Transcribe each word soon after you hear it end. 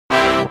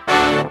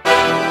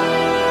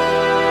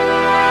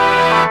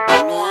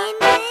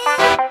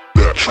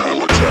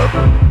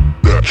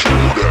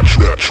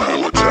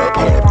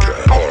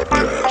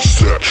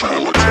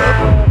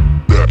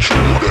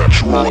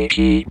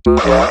Mikey,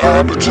 Buddha,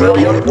 and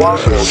William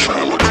Waffles.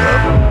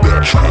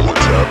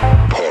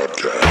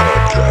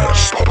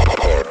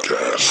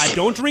 I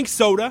don't drink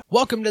soda.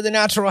 Welcome to the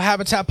Natural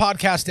Habitat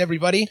Podcast,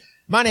 everybody.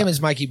 My name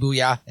is Mikey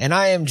Booyah, and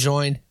I am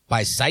joined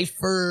by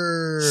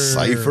Cypher.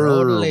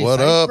 Cypher, what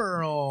up?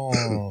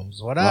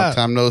 What Long up?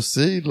 time no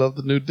see. Love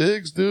the new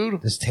digs,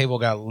 dude. This table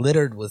got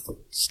littered with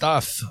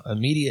stuff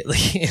immediately.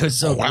 It was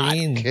so White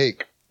clean.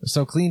 cake. It was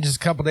so clean just a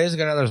couple days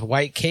ago. Now there's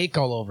white cake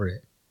all over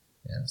it.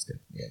 Yeah, that's good.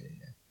 Yeah.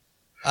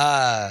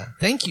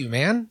 Thank you,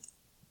 man.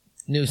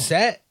 New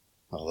set.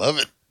 I love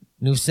it.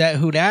 New set.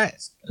 Who that?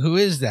 Who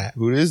is that?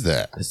 Who is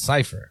that? It's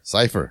Cypher.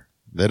 Cypher.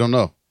 They don't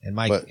know. And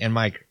Mike But- and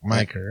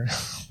Miker.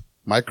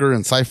 Miker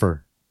and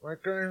Cypher.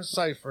 Miker and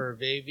Cypher,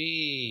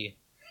 baby.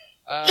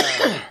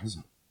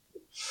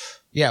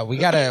 Yeah,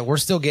 we're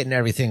still getting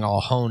everything all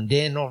honed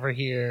in over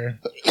here.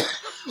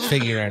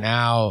 Figuring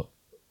out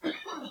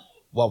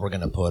what we're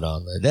gonna put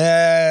on the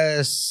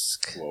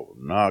desk. Well,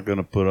 we're not going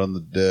to put on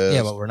the desk.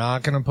 Yeah, but we're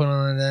not gonna put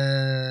on the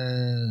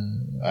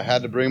desk. I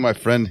had to bring my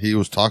friend. He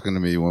was talking to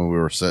me when we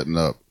were setting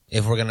up.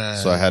 If we're gonna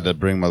So I had to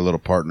bring my little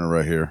partner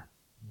right here.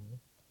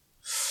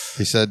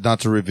 He said not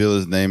to reveal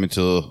his name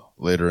until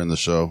later in the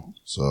show.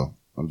 So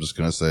I'm just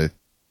going to say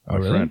Oh, my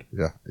really? friend.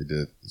 Yeah, he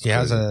did. It's he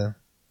has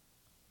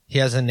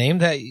crazy. a name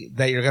that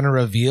you're gonna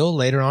reveal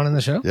later on in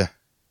the show? Yeah.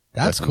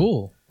 That's Definitely.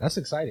 cool. That's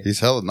exciting. He's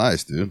hella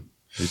nice, dude.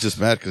 He's just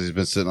mad because he's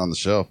been sitting on the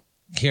shelf.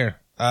 Here.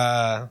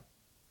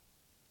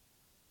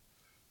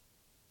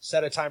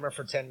 Set a timer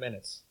for 10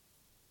 minutes.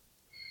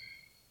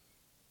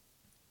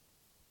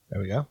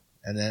 There we go.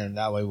 And then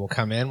that way we'll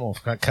come in.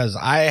 Because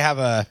I have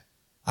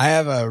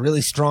a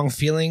really strong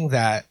feeling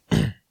that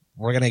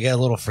we're going to get a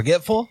little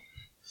forgetful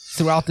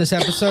throughout this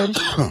episode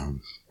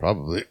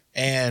Probably.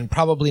 and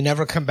probably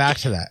never come back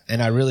to that.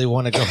 And I really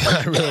want to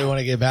I really want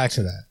to get back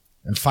to that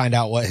and find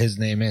out what his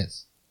name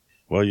is.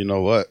 Well, you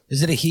know what?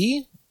 Is it a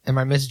he? Am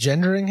I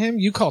misgendering him?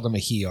 You called him a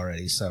he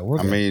already, so we're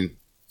I good. mean,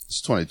 it's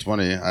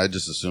 2020. I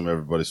just assume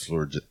everybody's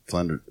gender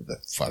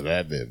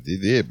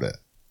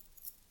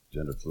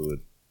fluid.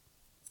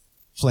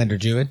 Flender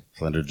Jewett.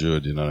 Flender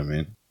Jewett, you know what I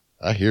mean?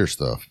 I hear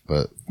stuff,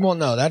 but Well,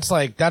 no, that's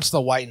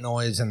the white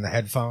noise in the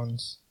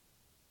headphones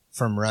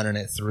from running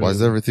it through. why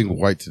is everything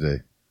white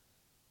today?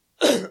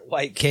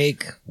 White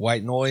cake,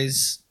 white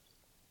noise.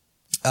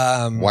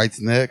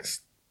 White's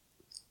next?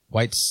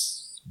 What?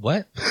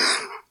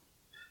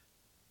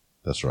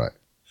 That's right.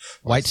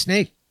 White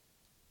Snake,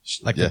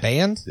 like Yeah. the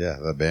band. Yeah,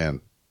 that band.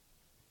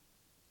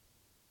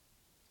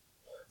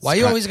 Why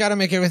you always got to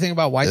make everything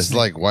about White It's Snake?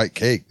 like white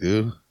cake,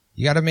 dude.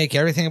 You got to make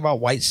everything about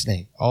White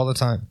Snake all the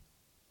time.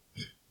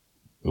 It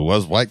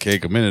was white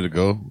cake a minute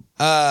ago.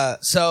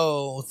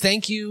 So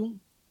thank you,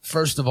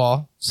 first of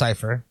all,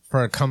 Cypher,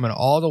 for coming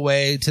all the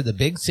way to the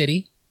big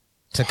city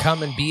to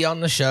come and be on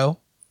the show.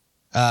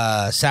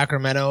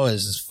 Sacramento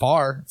is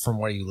far from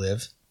where you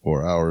live,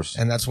 4 hours.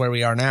 and that's where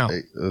we are now.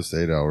 It was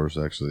 8 hours,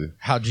 actually.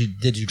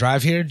 Did you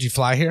drive here? Did you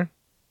fly here?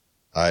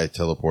 I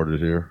teleported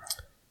here.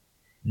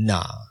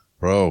 Nah.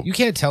 Bro, You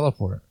can't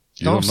teleport.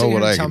 you don't sit know here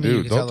what and I tell can me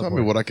you do. Don't tell me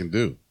teleport. what I can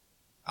do.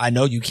 I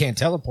know you can't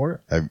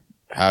teleport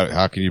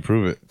How can you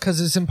prove it? because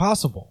it's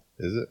impossible.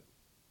 Is it?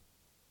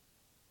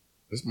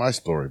 It's my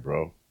story,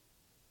 bro.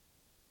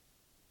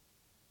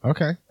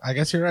 Okay. I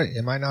guess you're right.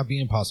 It might not be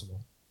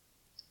impossible.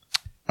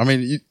 I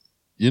mean,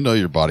 you know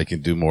your body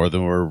can do more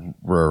than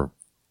we're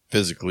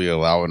physically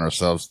allowing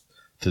ourselves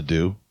to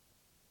do.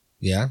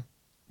 Yeah.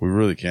 We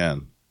really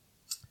can.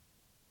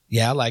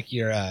 Yeah, like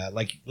your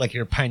like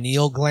your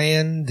pineal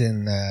gland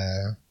and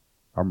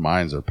Our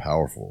minds are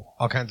powerful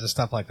all kinds of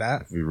stuff like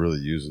that. if we really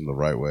use them the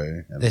right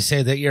way. And, They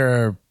say that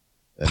your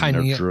and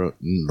pineal- nurture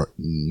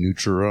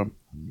them.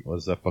 What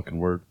is that fucking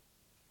word?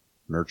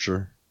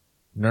 Nurture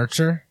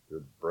nurture,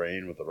 your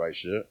brain with the right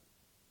shit.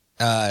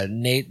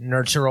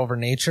 nurture over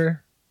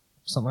nature,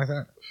 something like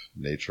that.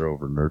 Nature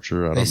over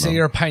nurture. I don't They know. say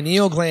your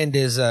pineal gland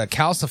is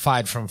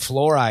calcified from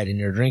fluoride in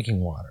your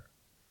drinking water.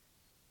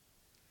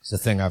 It's a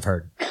thing I've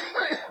heard.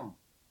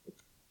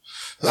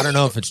 I don't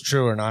know if it's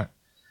true or not.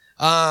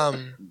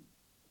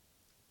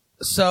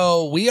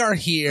 So we are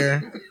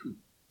here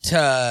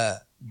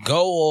to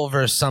go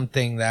over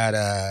something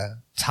that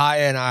Ty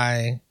and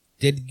I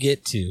did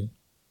get to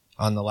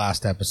on the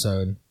last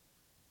episode,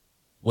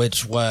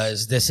 which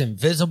was this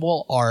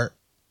invisible art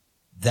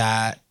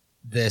that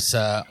this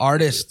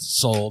artist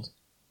sold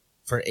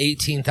for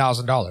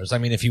 $18,000. I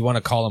mean, if you want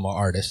to call him an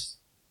artist,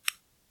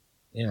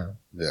 Yeah.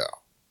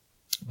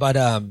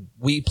 But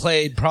we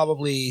played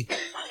probably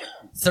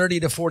 30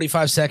 to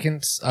 45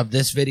 seconds of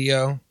this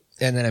video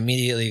and then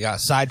immediately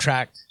got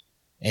sidetracked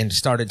and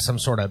started some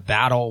sort of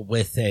battle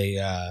with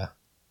a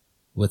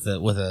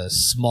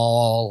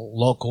small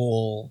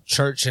local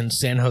church in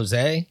San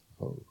Jose,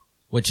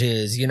 which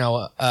is,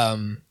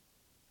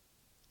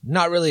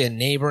 not really a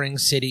neighboring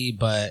city,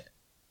 but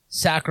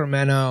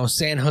Sacramento,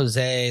 San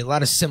Jose, a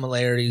lot of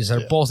similarities.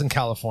 They're both in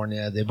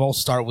California. They both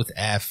start with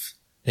F.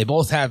 They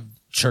both have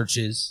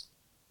churches.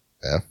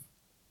 F.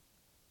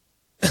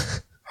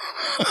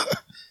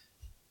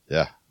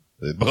 Yeah.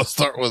 They both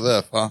start with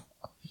F, huh?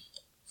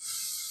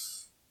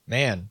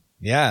 Man,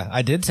 yeah,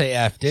 I did say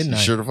F, didn't You I?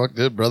 sure the fuck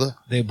did, brother.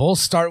 They both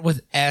start with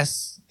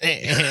S.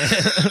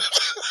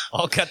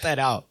 I'll cut that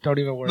out. Don't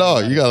even worry. No,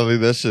 about you it. gotta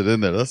leave that shit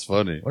in there. That's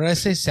funny. What did I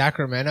say?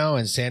 Sacramento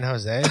and San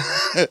Jose?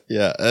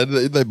 Yeah,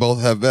 and they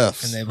both have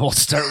F's. And they both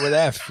start with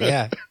F.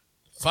 Yeah.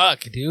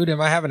 Fuck, dude.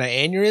 Am I having an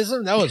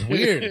aneurysm? That was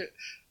weird.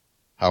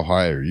 How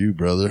high are you,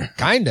 brother?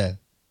 Kinda.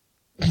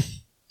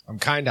 I'm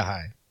kinda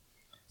high.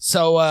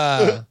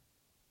 So,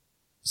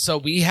 so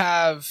we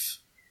have,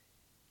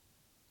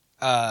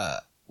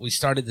 we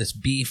started this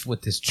beef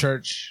with this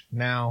church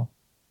now,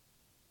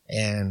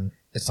 and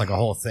it's like a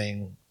whole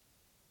thing.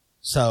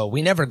 So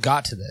we never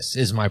got to this,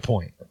 is my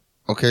point.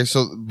 Okay,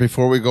 so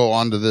before we go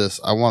on to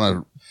this, I want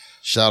to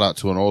shout out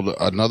to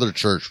another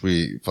church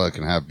we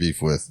fucking have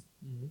beef with.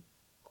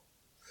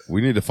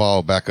 We need to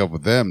follow back up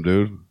with them,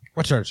 dude.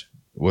 What church?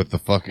 With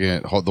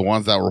the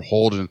ones that were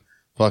holding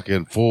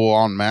fucking full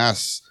on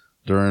mass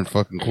during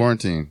fucking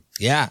quarantine.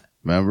 Yeah.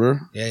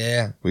 Remember?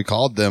 Yeah. We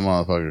called them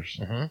motherfuckers.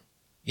 Mm-hmm.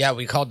 Yeah,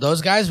 we called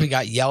those guys. We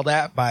got yelled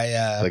at by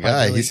the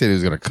guy. He said he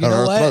was going to cut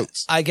our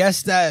throats. I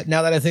guess that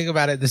now that I think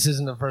about it, this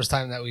isn't the first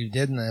time that we've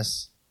done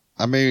this.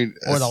 I mean,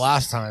 or the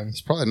last time. It's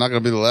probably not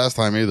going to be the last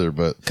time either,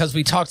 but because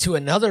we talked to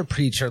another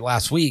preacher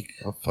last week.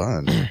 Oh,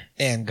 fun!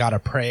 And got a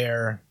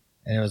prayer,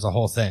 and it was a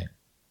whole thing.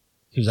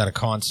 He was at a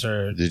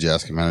concert. Did you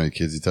ask him how many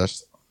kids he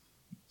touched?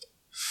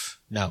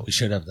 No, we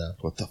should have though.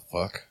 What the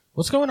fuck?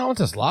 What's going on with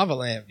this lava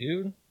lamp,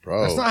 dude?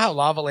 Bro, that's not how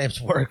lava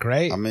lamps work,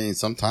 right? I mean,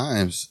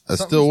 sometimes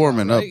it's still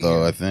warming up though.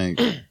 Here. I think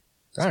it's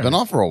been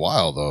on for a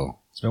while though.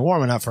 It's been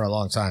warming up for a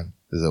long time.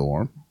 Is it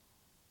warm?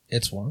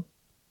 It's warm.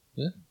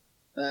 Yeah.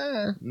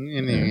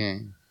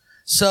 Mm-hmm.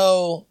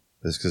 So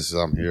it's because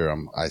I'm here.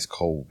 I'm ice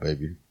cold,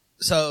 baby.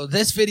 So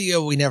this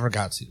video we never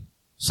got to.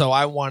 So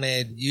I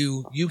wanted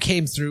you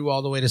came through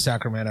all the way to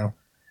Sacramento.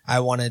 I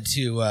wanted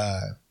to,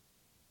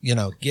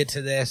 get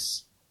to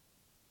this.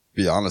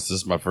 Be honest,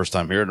 this is my first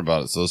time hearing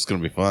about it, so it's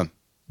going to be fun.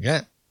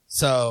 Yeah.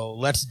 So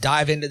let's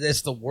dive into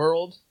this. The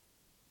world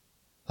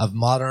of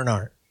modern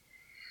art.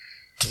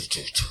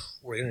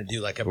 We're going to do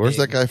like a Where's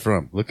that guy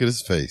from? Look at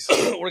his face.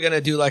 We're going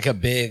to do like a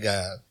big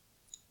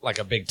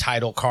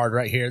title card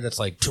right here that's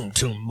like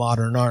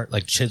modern art,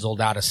 like chiseled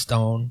out of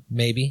stone,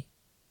 maybe.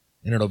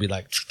 And it'll be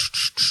like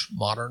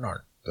modern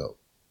art. Dope.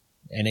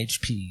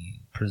 NHP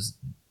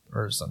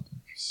or something.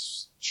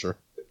 Sure.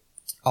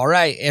 All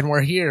right. And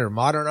we're here.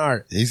 Modern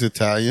art. He's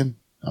Italian.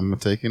 I'm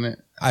taking it.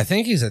 I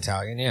think he's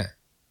Italian. Yeah.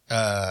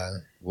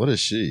 What is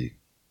she?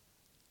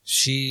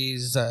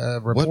 She's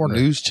a reporter. What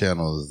news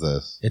channel is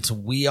this? It's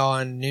We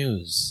On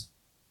News.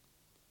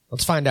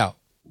 Let's find out.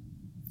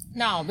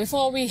 Now,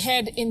 before we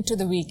head into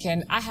the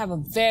weekend, I have a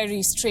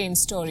very strange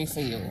story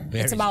for you.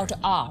 It's about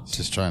art.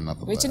 Just trying not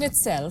to which in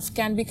itself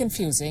can be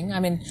confusing.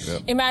 I mean,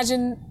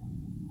 imagine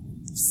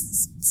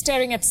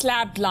staring at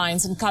slabbed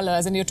lines and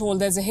colors and you're told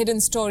there's a hidden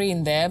story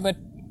in there, but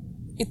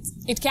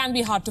it can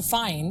be hard to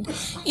find.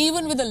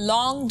 Even with a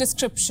long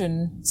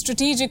description,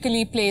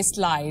 strategically placed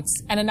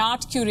lights, and an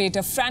art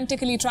curator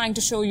frantically trying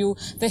to show you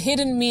the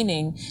hidden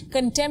meaning,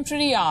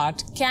 contemporary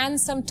art can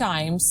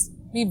sometimes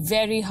be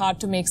very hard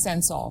to make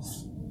sense of.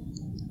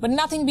 But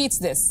nothing beats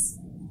this.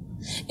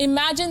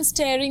 Imagine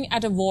staring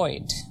at a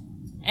void,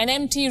 an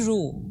empty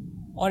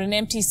room, or an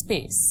empty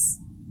space,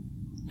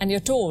 and you're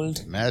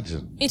told,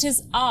 imagine, it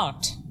is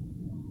art.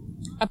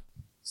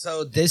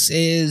 So this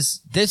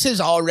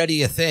is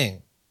already a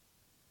thing.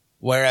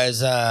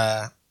 Whereas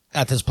at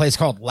this place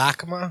called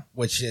LACMA,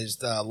 which is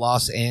the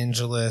Los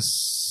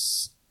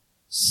Angeles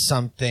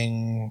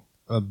something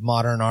of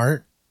modern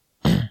art.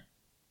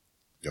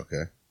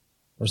 Okay.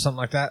 Or something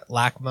like that.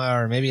 LACMA,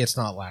 or maybe it's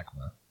not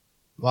LACMA.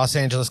 Los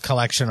Angeles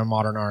Collection of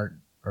Modern Art,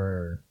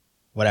 or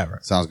whatever.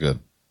 Sounds good.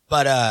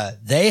 But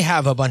they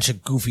have a bunch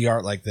of goofy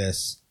art like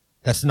this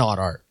that's not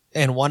art.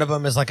 And one of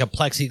them is like a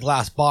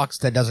plexiglass box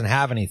that doesn't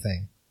have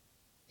anything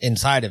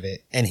inside of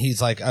it. And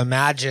he's like,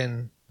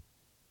 imagine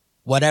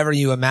whatever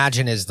you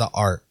imagine is the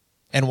art.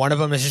 And one of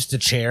them is just a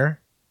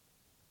chair.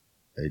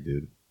 Hey,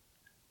 dude.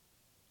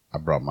 I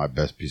brought my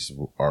best piece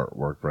of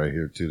artwork right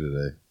here, too,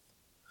 today.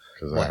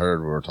 Because I heard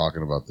we were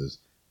talking about this.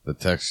 The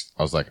text,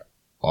 I was like,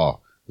 oh,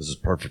 this is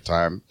perfect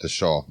time to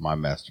show off my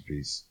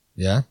masterpiece.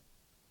 Yeah?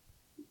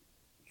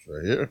 It's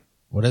right here.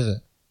 What is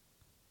it?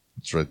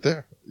 It's right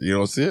there. You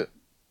don't see it?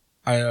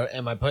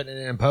 Am I putting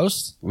it in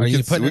post? We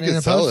can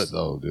sell it,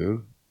 though,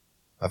 dude.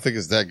 I think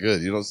it's that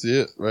good. You don't see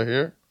it right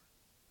here?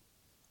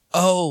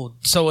 Oh,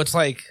 so it's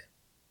like,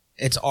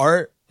 it's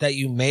art that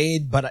you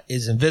made but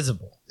is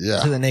invisible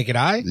to the naked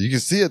eye? You can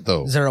see it,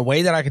 though. Is there a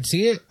way that I can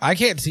see it? I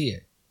can't see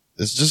it.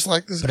 It's just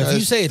like this guy's But if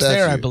you say it's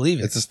there, I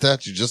believe it. It's a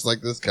statue just like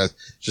this guy's,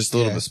 just a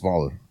little bit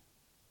smaller.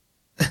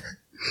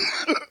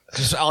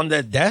 Just on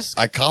the desk?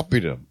 I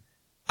copied him.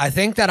 I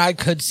think that I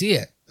could see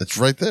it. It's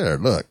right there.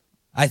 Look.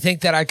 I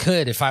think that I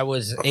could. If I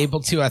was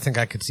able to, I think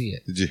I could see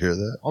it. Did you hear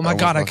that? Oh my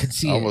God, I could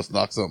see it. I almost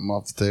knocked something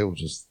off the table.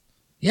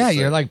 Yeah,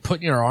 you're like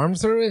putting your arm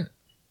through it.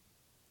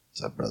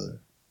 What's up, brother?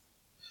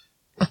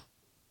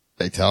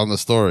 Hey, tell him the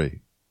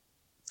story.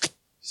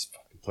 He's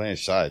fucking playing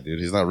shy, dude.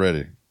 He's not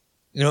ready.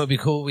 You know, it'd be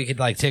cool. We could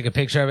like take a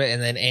picture of it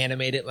and then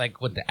animate it like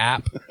with the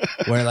app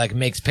where it like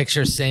makes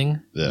pictures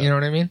sing. Yeah. You know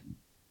what I mean?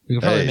 We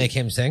could probably Hey. make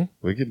him sing.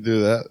 We could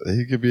do that.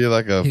 He could be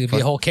like He could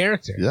be a whole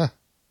character. Yeah.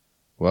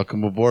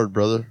 Welcome aboard,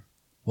 brother.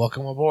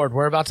 Welcome aboard.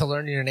 We're about to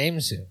learn your name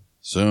soon.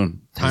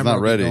 Soon. He's Timer not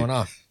will be ready. going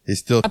off. He's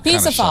still A piece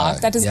kinda of shy.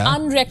 art that is Yeah.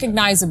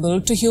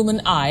 unrecognizable to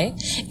human eye,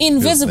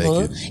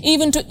 invisible naked.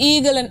 even to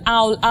eagle and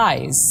owl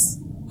eyes,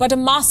 but a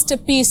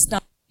masterpiece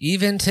now.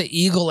 Even to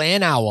eagle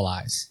and owl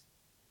eyes.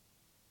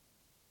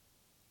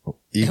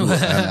 Eagle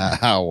and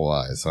owl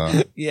eyes,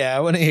 huh? Yeah, I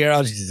want to hear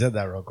how she said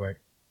that real quick.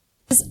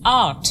 Is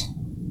art.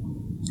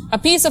 A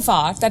piece of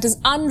art that is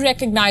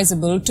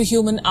unrecognizable to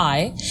human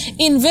eye,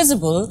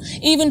 invisible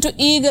even to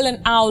eagle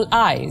and owl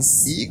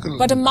eyes, Eagle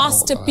but a and owl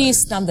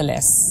masterpiece eyes.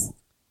 nonetheless.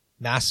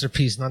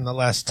 Masterpiece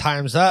nonetheless.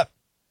 Time's up.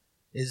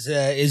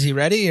 Is he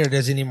ready or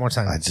does he need more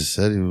time? I just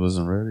said he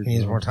wasn't ready. He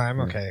needs more time?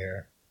 Okay,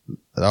 here.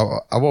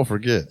 I won't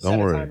forget. Don't Set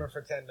a worry. timer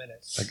for 10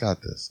 minutes. I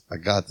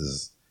got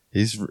this.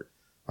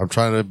 I'm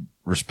trying to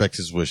respect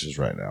his wishes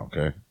right now,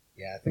 okay?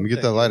 Yeah, I think Let me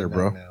get that lighter, you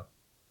bro. know.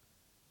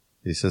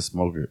 He says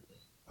smoke it.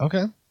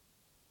 Okay.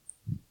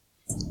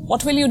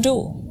 What will you do?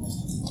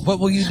 What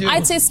will you do?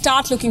 I'd say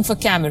start looking for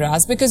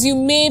cameras because you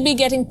may be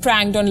getting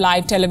pranked on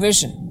live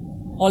television.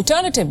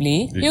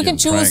 Alternatively, You're you can getting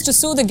choose pranked. to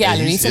sue the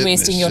gallery He's for hitting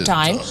wasting this your shit.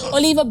 time or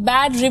leave a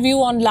bad review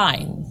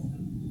online.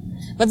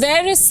 But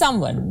there is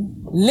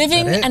someone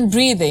living Is that it? and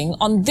breathing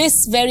on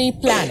this very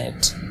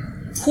planet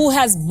who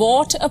has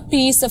bought a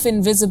piece of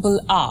invisible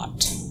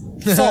art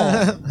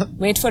for,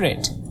 wait for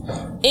it,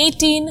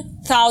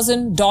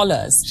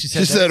 $18,000. She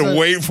She said, "There's a-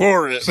 wait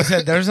for it. She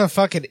said, there's a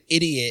fucking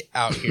idiot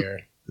out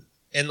here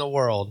in the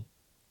world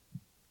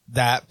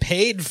that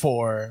paid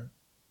for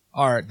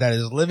art that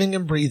is living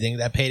and breathing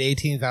that paid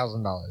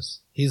 $18,000.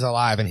 He's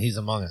alive and he's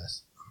among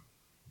us.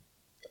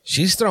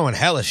 She's throwing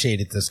hella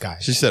shade at this guy.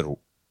 She said,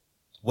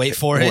 Wait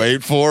for it.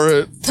 wait for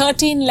it.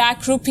 13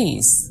 lakh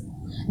rupees.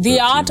 The 13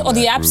 art or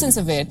the lakh absence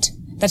of it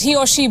that he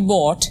or she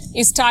bought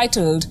is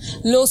titled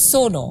Lo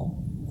Sono,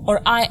 or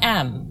I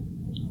am.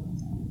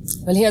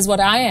 Well, here's what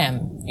I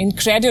am.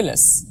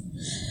 Incredulous.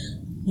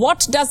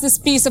 What does this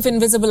piece of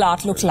invisible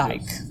art look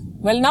like?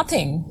 Well,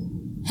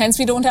 nothing. Hence,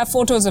 we don't have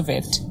photos of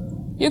it.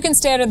 You can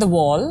stare at the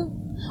wall,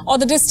 or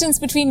the distance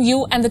between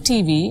you and the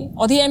TV,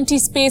 or the empty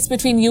space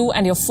between you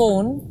and your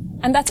phone,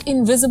 and that's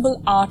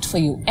invisible art for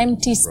you.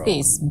 Empty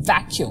space,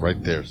 vacuum.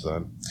 Right there,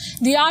 son.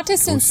 The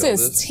artist Can we show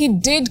insists this? he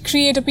did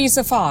create a piece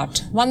of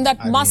art, one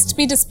that must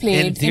be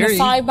displayed in theory, a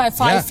 5 by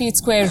 5 yeah. feet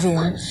square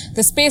room.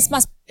 The space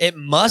must It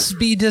must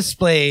be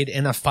displayed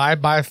in a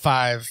 5 by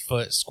 5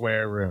 foot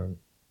square room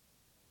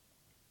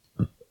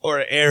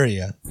or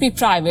area. be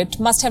private,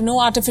 must have no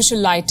artificial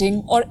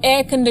lighting or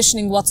air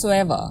conditioning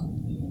whatsoever.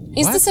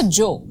 Is What? this a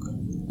joke?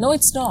 No,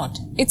 it's not.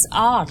 It's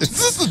art. Is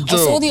this a Or so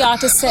joke? the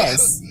artist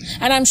says.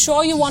 And I'm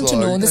sure you want to So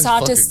are know you this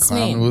guys artist's fucking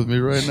clowning name. with me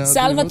right now, dude?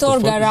 Salvatore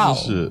What the fuck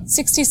is Garau, this shit?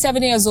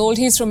 67 years old.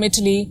 He's from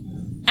Italy.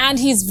 And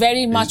he's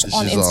very much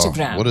on She's all,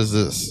 Instagram. what is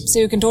this? So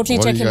you can totally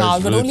What do check you him guys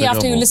out, but really only think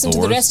after I'm you listen to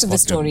the worst rest of the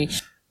fucking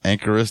story.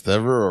 Anchorist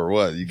ever or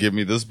what? You give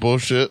me this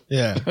bullshit?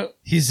 Yeah.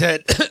 He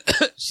said,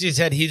 she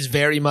said he's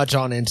very much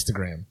on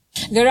Instagram.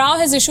 Garau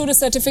has issued a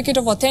certificate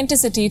of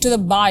authenticity to the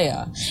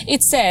buyer.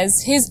 It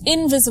says his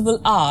invisible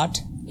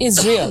art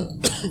is real.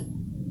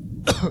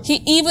 He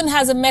even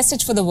has a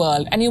message for the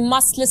world, and you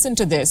must listen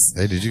to this.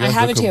 Hey, did you I guys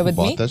have look it up here who with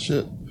bought me. that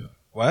shit?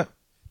 What?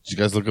 Did you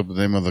guys look up the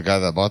name of the guy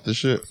that bought this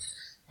shit?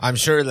 I'm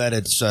sure that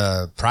it's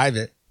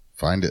private.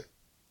 Find it.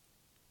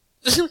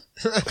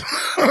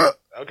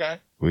 Okay.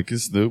 We can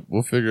snoop.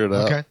 We'll figure it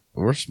out. Okay.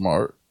 We're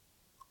smart.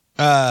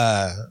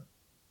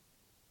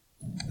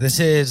 This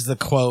is the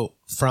quote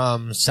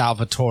from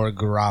Salvatore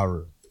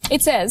Garau.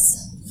 It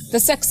says, the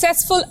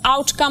successful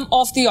outcome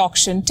of the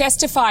auction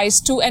testifies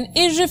to an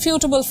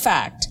irrefutable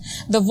fact.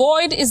 The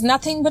void is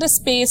nothing but a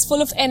space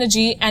full of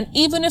energy, and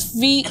even if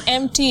we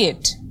empty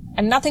it,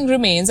 and nothing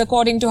remains,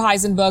 according to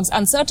Heisenberg's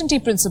uncertainty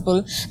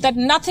principle, that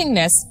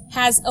nothingness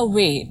has a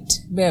weight.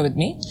 Bear with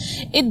me.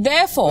 It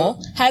therefore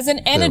has an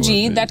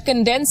energy me. that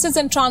condenses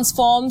and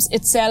transforms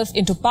itself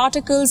into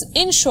particles,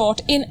 in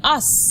short, in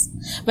us.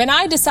 When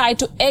I decide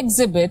to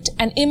exhibit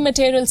an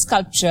immaterial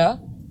sculpture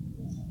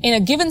in a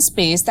given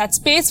space, that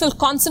space will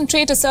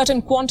concentrate a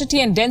certain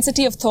quantity and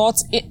density of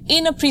thoughts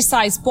in a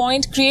precise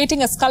point,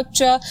 creating a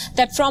sculpture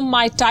that from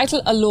my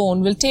title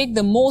alone will take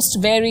the most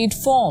varied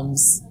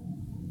forms.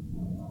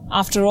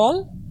 After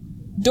all,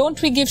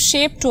 don't we give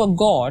shape to a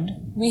god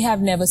we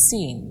have never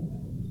seen?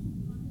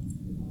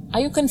 Are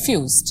you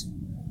confused?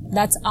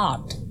 That's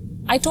art.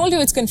 I told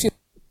you it's confusing.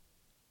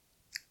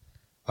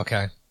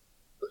 Okay.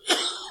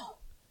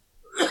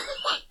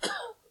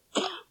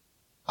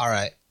 All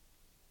right.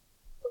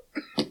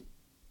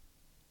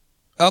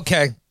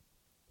 Okay.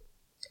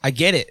 I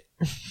get it.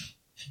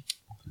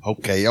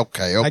 Okay.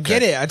 I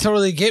get it. I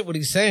totally get what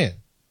he's saying.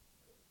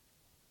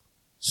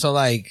 So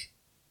like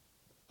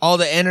all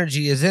the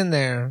energy is in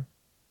there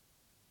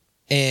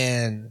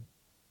and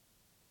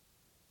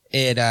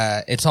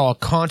it's all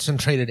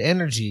concentrated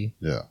energy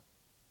Yeah.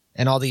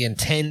 and all the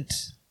intent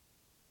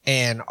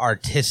and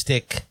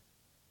artistic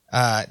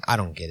I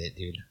don't get it,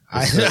 dude.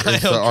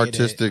 It's the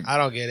artistic. I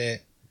don't get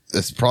it.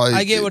 It's probably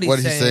I get what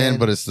he's saying,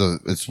 but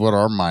it's what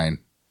our mind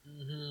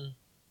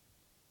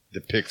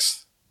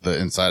depicts the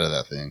inside of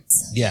that thing.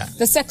 Yeah.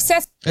 The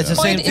success It's the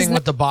point same thing is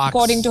with the box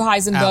according to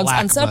Heisenberg's at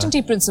LACMA.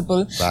 uncertainty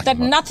principle that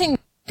LACMA. nothing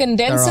They're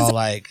condenses all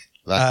like,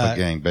 That's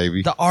the gang,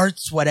 baby. the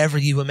art's whatever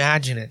you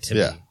imagine it to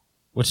Yeah. be.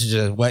 Which is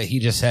just what he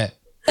just said.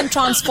 and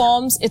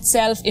transforms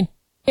itself into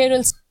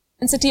material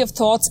density of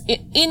thoughts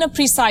in a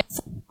precise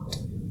form.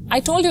 I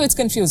told you it's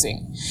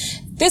confusing.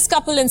 This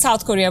couple in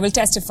South Korea will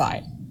testify.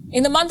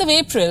 In the month of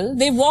April,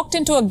 they walked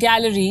into a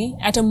gallery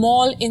at a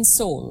mall in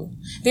Seoul.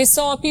 They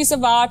saw a piece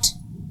of art.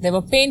 There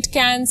were paint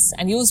cans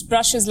and used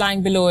brushes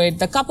lying below it.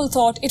 The couple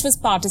thought it was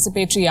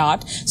participatory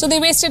art, so they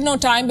wasted no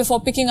time before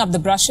picking up the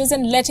brushes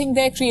and letting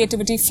their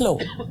creativity flow.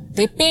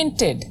 They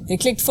painted, they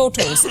clicked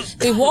photos,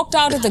 they walked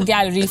out of the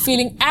gallery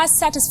feeling as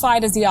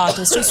satisfied as the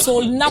artist who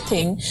sold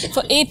nothing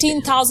for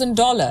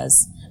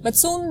 $18,000. But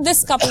soon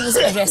this couple was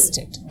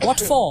arrested. What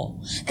for?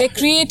 Their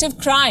creative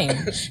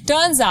crime.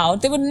 Turns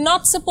out they were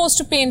not supposed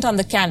to paint on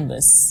the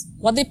canvas.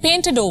 What they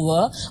painted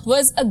over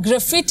was a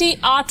graffiti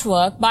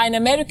artwork by an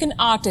American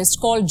artist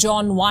called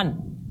John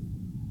Won.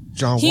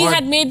 He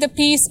had made the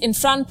piece in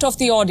front of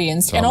the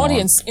audience, an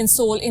audience in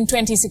Seoul in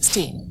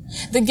 2016.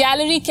 The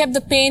gallery kept the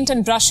paint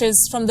and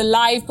brushes from the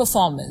live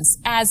performance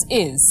as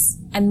is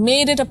and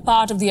made it a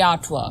part of the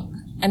artwork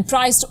and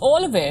priced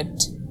all of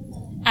it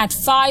at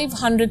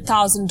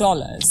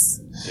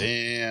 $500,000.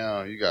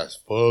 Damn, you guys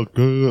fucked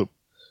up.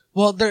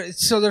 Well, they're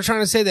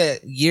trying to say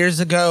that years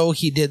ago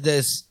he did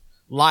this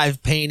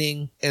live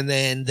painting and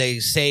then they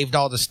saved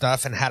all the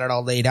stuff and had it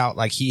all laid out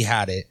like he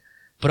had it.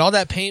 But all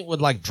that paint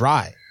would like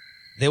dry.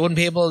 They wouldn't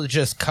be able to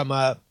just come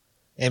up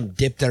and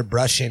dip their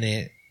brush in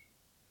it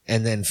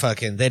and then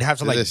fucking, they'd have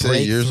to Did like they say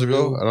break years through.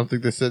 ago? I don't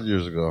think they said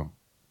years ago.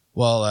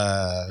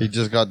 Well, He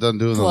just got done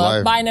doing the Work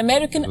live. by an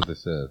American That's what they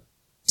said.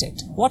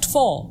 artist. What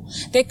for?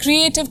 Their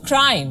creative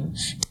crime.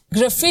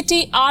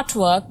 Graffiti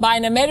artwork by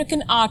an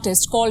American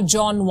artist called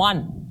John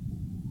Won.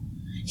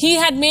 He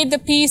had made the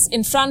piece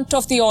in front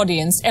of the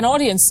audience, an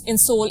audience in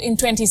Seoul in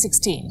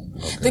 2016.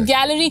 Okay. The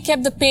gallery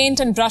kept the paint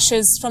and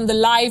brushes from the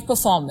live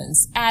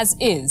performance as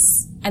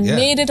is and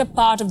made it a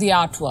part of the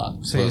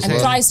artwork So you're and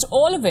saying- priced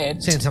all of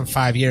it. saying some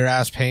 5-year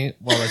ass paint.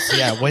 Well,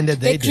 when did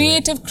they Their do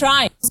creative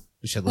crime.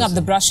 We should Up listen.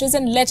 the brushes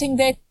and letting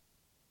their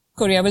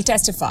Korea will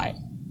testify.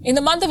 In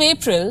the month of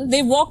April,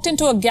 they walked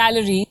into a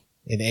gallery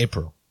In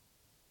April.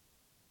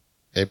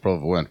 April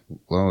of when?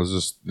 When was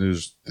this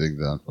news thing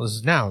done? Well, this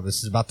is now. This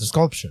is about the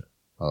sculpture.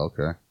 Oh,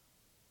 okay.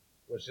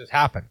 Which just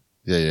happened.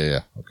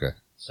 Yeah. Okay.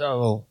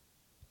 So,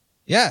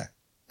 yeah,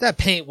 that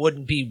paint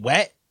wouldn't be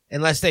wet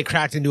unless they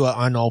cracked into an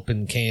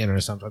unopened can or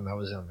something that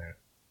was in there.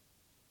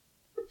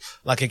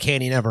 Like a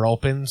can he never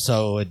opened,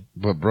 so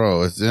But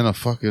bro, it's in a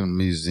fucking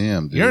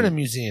museum, dude. you're in a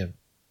museum.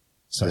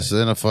 So, It's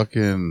in a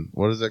fucking,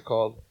 what is that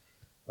called?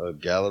 A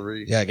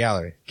gallery? yeah,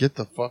 gallery. Get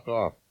the fuck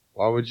off.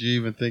 Why would you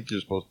even think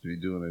you're supposed to be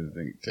doing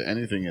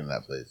anything in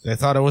that place? They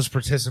thought it was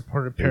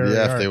participatory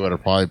Yeah, if art. they would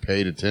have probably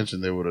paid attention,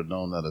 they would have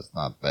known that it's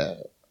not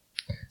bad.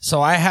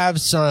 So I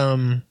have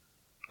some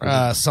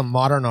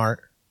modern art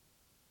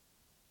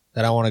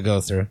that I want to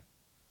go through.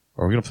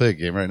 Are we gonna play a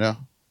game right now?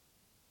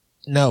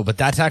 No, but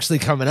that's actually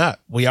coming up.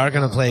 We are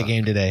going to play a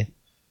game today.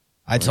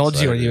 I told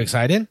you. Are you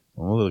excited?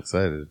 I'm a little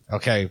excited.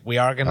 Okay, we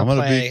are going I'm to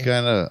gonna play. be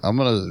I'm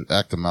gonna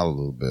act them out a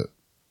little bit.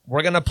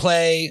 We're going to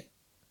play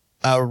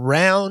a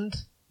round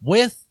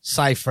with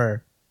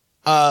Cypher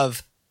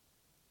of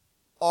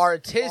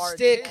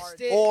artistic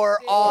or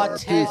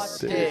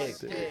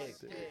autistic.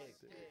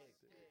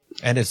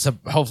 And it's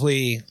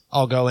hopefully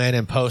I'll go in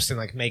and post and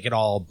like make it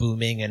all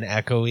booming and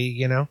echoey,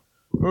 you know?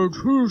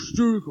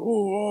 Artistic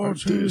or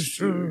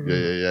autistic.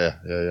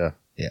 Yeah.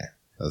 Yeah.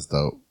 That's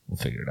dope. We'll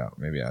figure it out.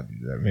 Maybe I'll do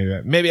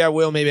that. Maybe I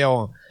will. Maybe I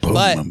won't.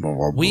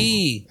 But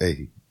we.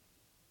 Hey,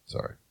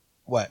 sorry.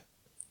 What?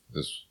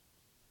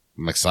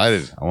 I'm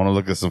excited. I want to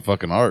look at some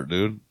fucking art,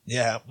 dude.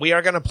 Yeah, we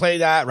are going to play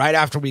that right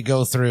after we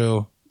go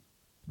through,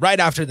 right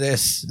after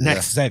this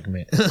next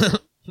segment.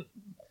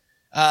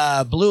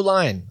 Blue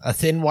line, a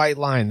thin white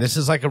line. This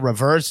is like a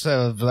reverse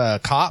of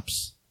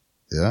Cops.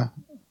 Yeah.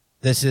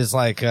 This is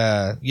like,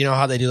 you know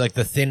how they do like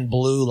the thin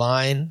blue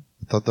line?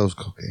 I thought that was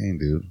cocaine,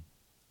 dude.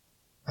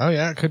 Oh,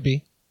 yeah, it could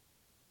be.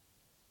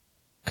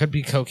 Could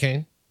be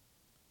cocaine.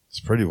 It's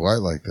pretty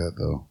white like that,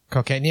 though.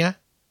 Cocaine, yeah?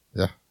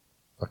 Yeah.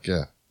 Fuck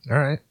yeah. All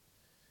right.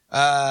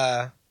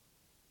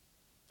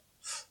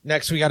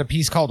 Next, we got a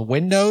piece called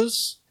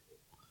Windows.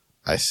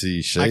 I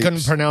see shapes. I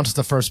couldn't pronounce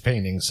the first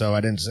painting, so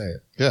I didn't say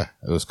it. Yeah,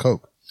 it was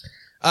coke.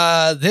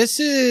 This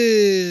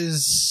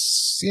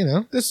is,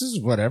 this is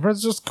whatever.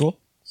 It's just cool.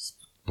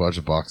 Bunch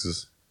of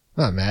boxes.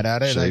 Not mad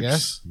at it, Shapes. I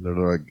guess. They're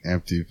like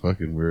empty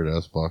fucking weird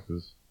ass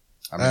boxes.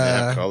 I mean, they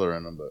have color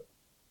in them, but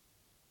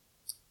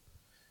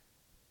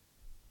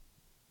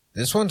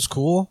This one's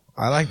cool.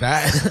 I like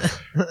that.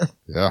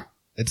 yeah.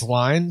 It's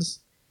lines.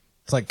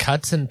 It's like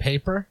cuts in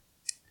paper.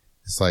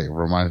 It's like,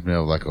 reminds me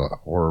of like a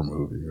horror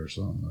movie or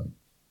something.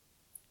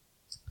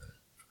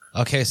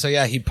 Okay, so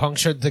yeah, he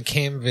punctured the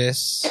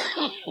canvas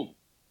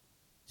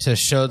to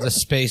show the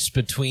space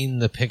between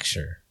the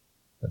picture.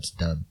 That's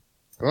dumb.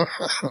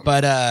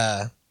 But,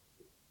 yeah,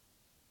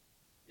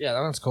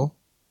 that one's cool.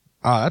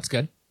 Oh, that's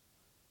good.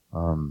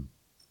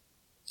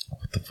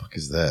 What the fuck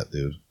is that,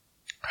 dude?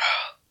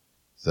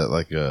 Is that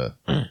like a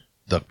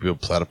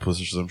duck-billed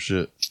platypus or some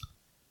shit?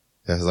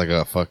 It has like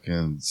a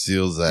fucking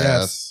seal's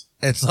ass.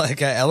 It's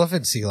like an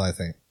elephant seal, I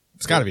think.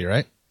 It's got to be,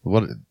 right?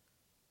 What?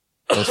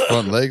 Those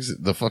front legs,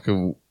 the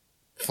fucking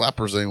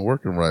flappers ain't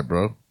working right,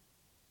 bro.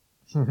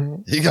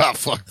 He got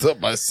fucked up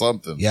by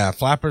something. Yeah,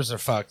 flappers are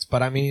fucked.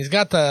 But, I mean, he's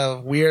got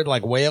the weird,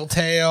 like, whale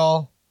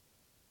tail.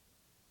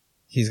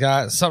 He's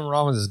got something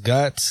wrong with his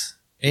guts.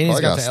 And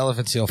he's got the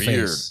elephant seal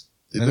face.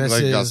 That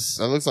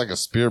looks like a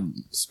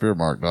spear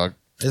mark, dog.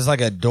 It's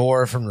like a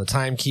door from the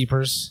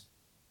Timekeepers.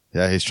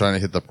 Yeah, he's trying to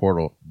hit the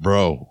portal.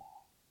 Bro,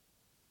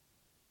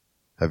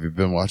 have you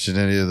been watching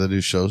any of the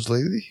new shows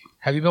lately?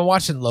 Have you been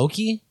watching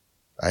Loki?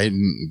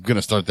 I'm going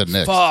to start that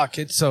next. Fuck,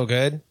 it's so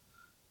good.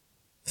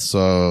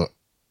 So,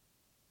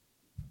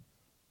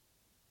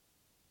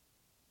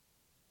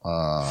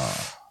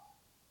 I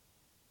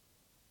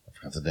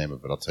forgot the name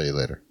of it. I'll tell you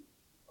later.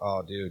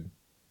 Oh, dude.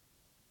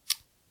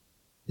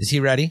 Is he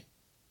ready?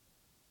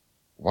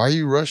 Why are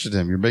you rushing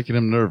him? You're making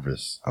him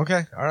nervous.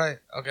 Okay, all right,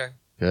 okay.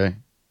 Okay?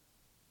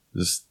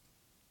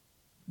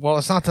 Well,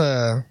 it's not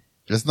the...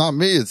 It's not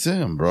me, it's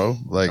him, bro.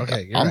 Like,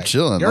 Okay, I'm right.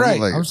 chilling. You're right.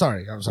 Like, I'm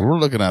sorry. we're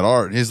looking at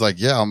art. And he's like,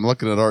 yeah, I'm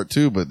looking at art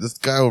too, but this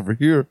guy over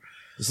here,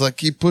 it's like,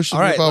 keep pushing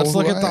All me right, about let's who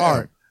look at I the am.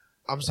 art.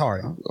 I'm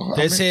sorry.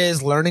 This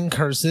is Learning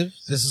Cursive.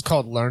 This is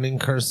called Learning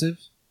Cursive.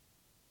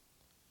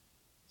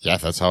 Yeah,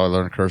 that's how I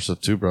learned cursive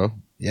too, bro.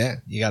 Yeah,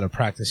 you got to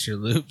practice your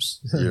loops.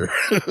 You're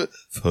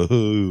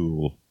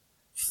fool.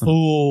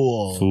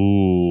 Fool.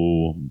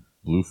 Fool.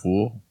 Blue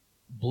fool?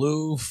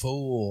 Blue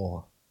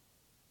fool.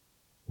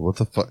 What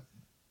the fuck?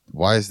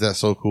 Why is that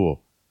so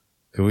cool?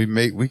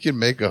 We can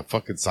make a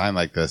fucking sign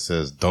like that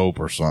says dope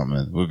or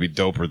something. It would be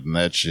doper than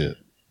that shit.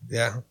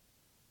 Yeah.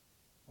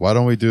 Why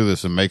don't we do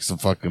this and make some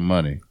fucking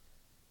money?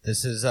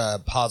 This is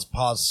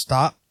pause,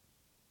 stop.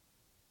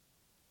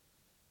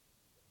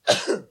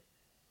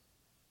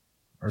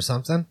 Or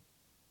something.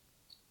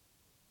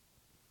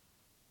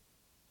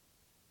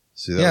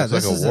 See, that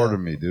looks like a war to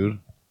me, dude.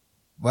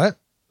 What?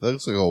 That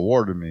looks like a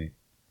war to me.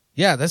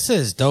 Yeah, this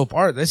is dope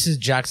art. This is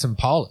Jackson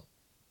Pollock.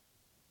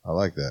 I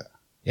like that.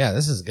 Yeah,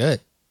 this is good.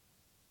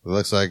 It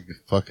looks like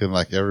fucking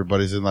like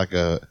everybody's in like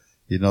a,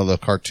 the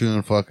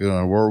cartoon fucking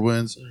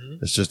whirlwinds.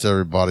 Mm-hmm. It's just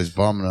everybody's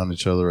bombing on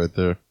each other right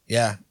there.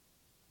 Yeah.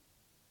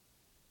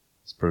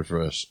 It's pretty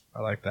fresh.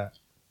 I like that.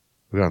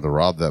 We're gonna have to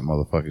rob that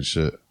motherfucking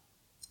shit.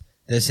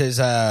 This is,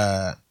 You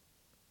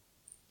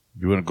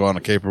want to go on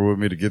a caper with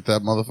me to get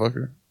that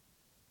motherfucker?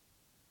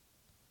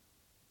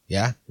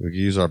 yeah. We could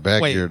use our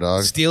back gear,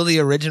 dog. Steal the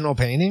original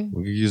painting?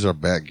 We could use our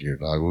back gear,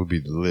 dog. We'll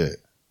be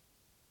lit.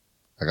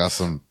 I got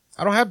some.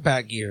 I don't have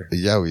back gear.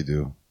 Yeah, we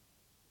do.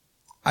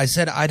 I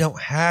said I don't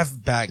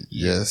have back gear.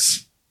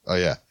 Yes. Oh,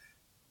 yeah.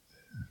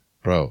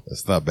 Bro,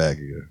 it's not back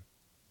gear.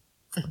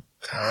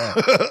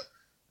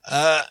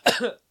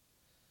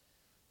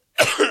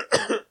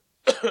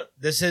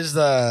 This is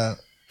the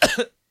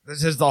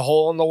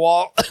hole in the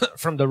wall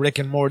from the Rick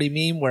and Morty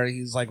meme where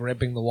he's like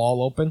ripping the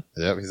wall open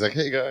Yep. He's like,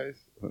 hey, guys.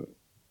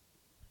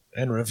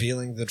 and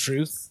revealing the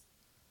truth.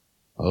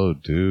 Oh,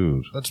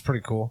 dude. That's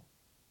pretty cool.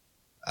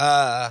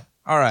 All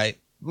right.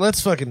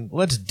 Let's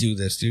do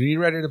this, dude. Are you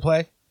ready to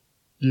play?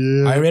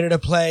 Yeah. Are you ready to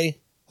play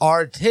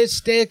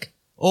artistic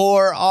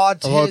or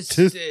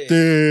autistic?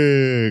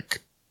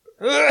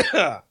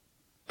 Autistic.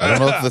 I don't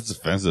know if that's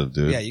offensive,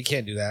 dude. Yeah, you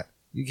can't do that.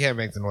 You can't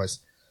make the noise.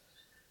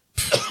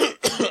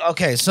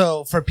 Okay,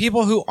 so for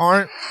people who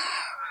aren't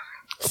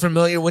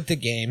familiar with the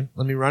game,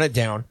 let me run it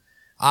down.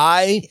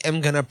 I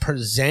am going to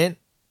present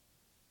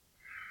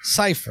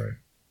Cypher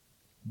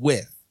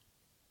with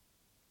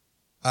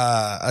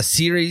a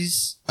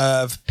series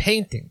of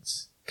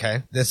paintings.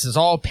 Okay, this is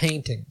all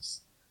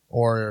paintings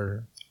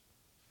or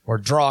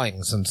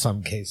drawings in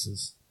some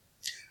cases.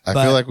 I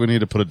feel like we need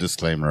to put a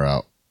disclaimer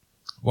out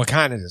What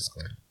kind of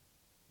disclaimer?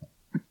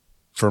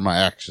 for my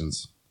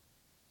actions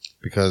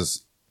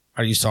because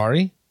Are you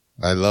sorry?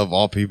 I love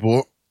all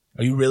people.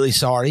 Are you really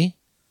sorry?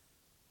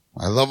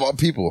 I love all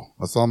people.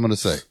 That's all I'm going to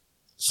say.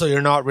 So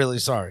you're not really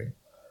sorry.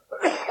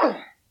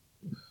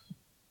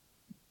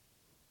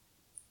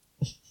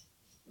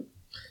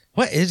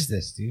 What is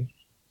this, dude?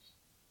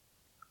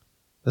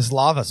 This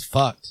lava's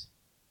fucked.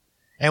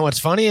 And what's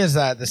funny is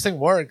that this thing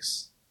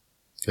works.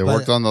 It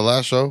worked on the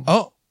last show.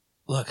 Oh,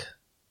 look.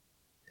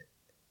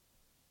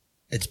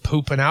 It's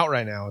pooping out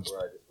right now.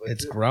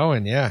 It's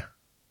growing, yeah.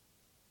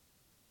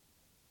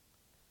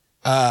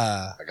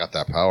 I got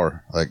that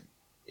power. Like,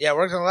 Yeah, it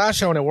worked on the last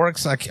show, and it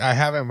works like I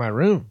have it in my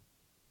room.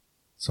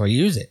 So I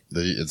use it.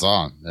 it's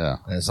on. Yeah.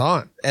 And it's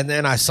on. And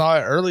then I saw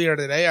it earlier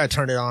today. I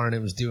turned it on, and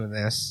it was doing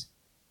this.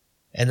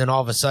 And then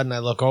all of a sudden, I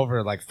look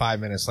over like 5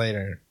 minutes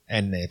later,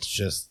 and it's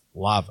just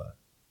lava.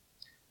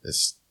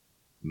 It's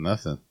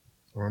nothing.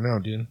 I don't know,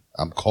 dude.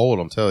 I'm cold.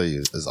 I'm telling you.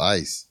 It's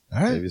ice.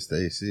 All right. Maybe it's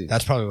the AC.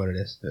 That's probably what it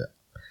is.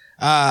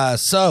 Yeah.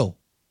 So.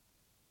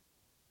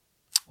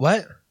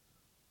 What?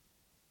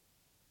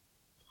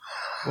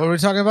 What were we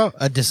talking about?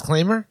 A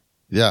disclaimer?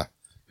 Yeah.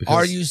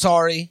 Are you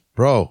sorry?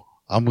 Bro,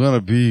 I'm going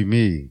to be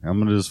me. I'm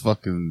going to just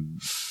fucking...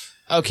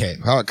 Okay.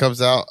 How it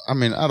comes out, I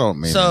mean, I don't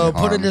mean So any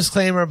put a harm.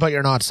 disclaimer, but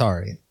you're not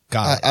sorry.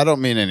 Got it. I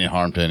don't mean any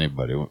harm to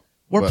anybody.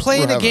 We're but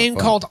playing a having game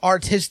fun. called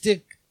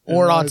Artistic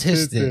or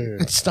Autistic.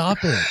 Autistic. Stop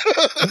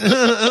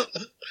it.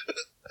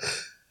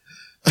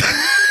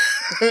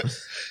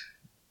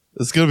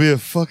 It's going to be a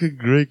fucking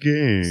great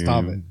game.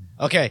 Stop it.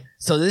 Okay,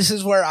 so this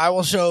is where I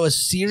will show a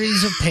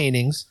series of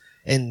paintings,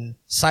 and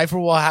Cypher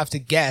will have to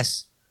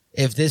guess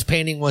if this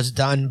painting was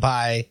done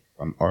by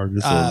An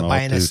artist or an by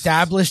an artist?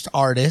 established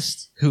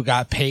artist who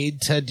got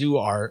paid to do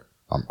art,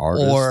 An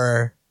artist?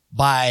 or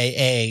by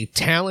a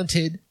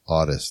talented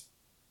Artist.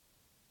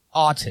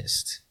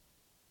 autistic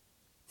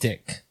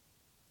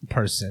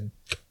person,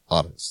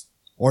 Artist.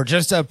 or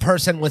just a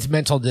person with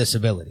mental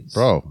disabilities.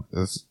 Bro,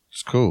 it's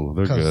cool.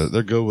 They're 'Cause- good.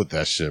 They're good with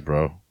that shit,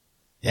 bro.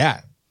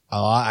 Yeah.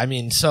 I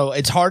mean, so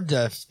it's hard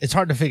to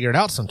figure it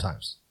out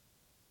sometimes.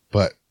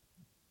 But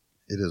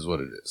it is what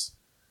it is.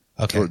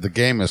 Okay. The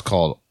game is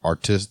called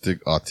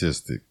Artistic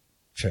Autistic.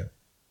 True.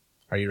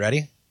 Are you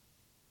ready?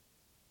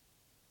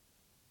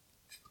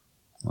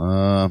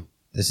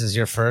 This is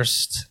your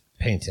first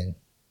painting.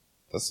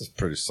 That's a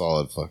pretty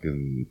solid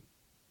fucking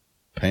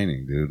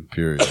painting, dude.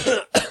 Period.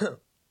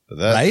 But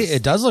that Right? is-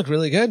 It does look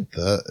really good.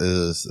 that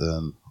is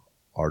an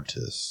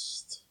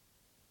artist.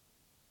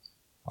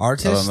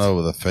 Artist? I don't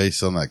know. The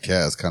face on that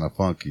cat is kind of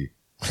funky.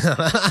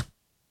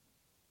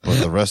 But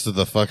the rest of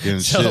the fucking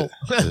So-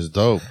 shit is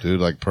dope,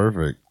 dude. Like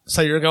perfect.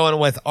 So you're going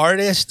with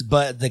artist,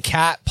 but the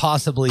cat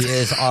possibly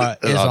is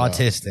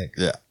autistic.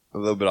 Yeah. A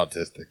little bit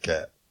autistic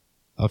cat.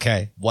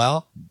 Okay.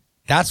 Well,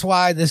 that's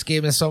why this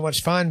game is so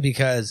much fun,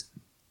 because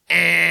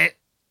It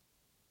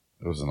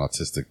was an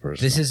autistic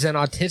person. this is an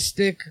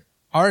autistic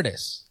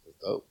artist.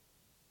 dope.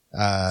 So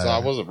I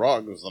wasn't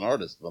wrong. It was an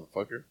artist,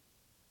 motherfucker.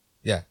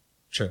 Yeah,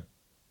 true.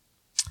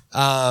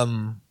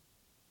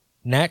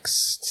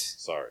 Next.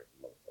 Sorry,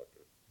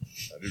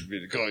 motherfucker. I didn't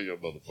mean to call you a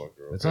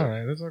motherfucker. Okay? It's all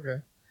right. It's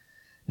okay.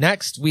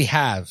 Next, we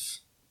have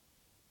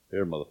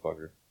Here,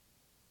 motherfucker.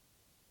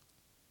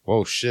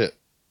 Whoa, shit.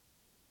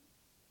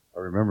 I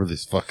remember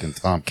these fucking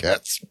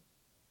tomcats.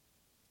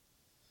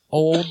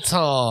 Old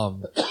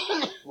Tom.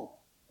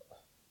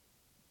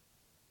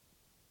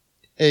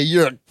 Hey,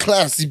 you're a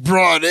classy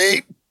broad,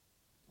 eh?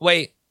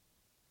 Wait.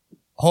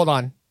 Hold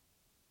on.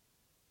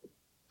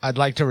 I'd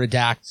like to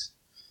redact.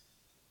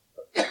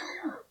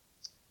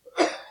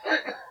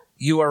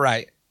 You were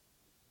right.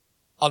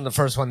 On the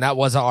first one, that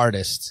was an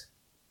artist.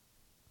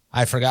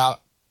 I forgot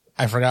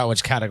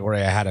which category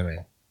I had him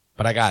in.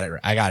 But I got it.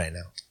 I got it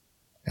now.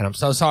 And I'm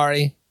so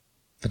sorry.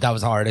 But that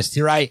was an artist.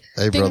 You're right.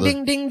 Hey, Ding, brother.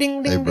 ding, ding,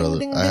 ding, Hey, ding, brother.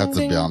 ding, I have ding, to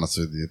be ding. honest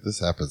with you. This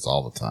happens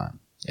all the time.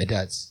 It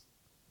does.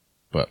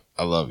 But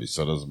I love you,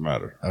 so it doesn't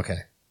matter. Okay.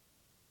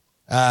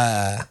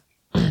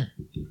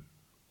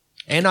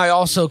 And I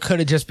also could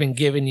have just been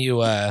giving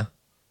you a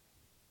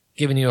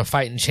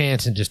fighting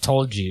chance and just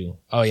told you,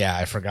 oh yeah,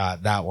 I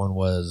forgot that one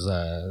was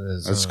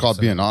It's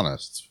called being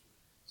honest.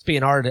 it's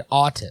being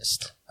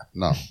autist.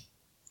 No.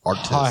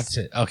 Artist.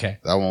 Okay.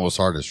 That one was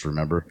artist,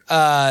 remember?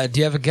 Do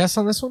you have a guess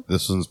on this one?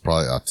 This one's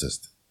probably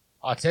autistic.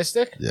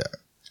 Autistic? Yeah.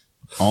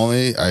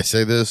 Only, I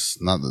say this,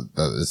 not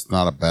that it's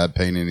not a bad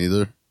painting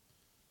either,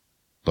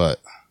 but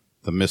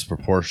the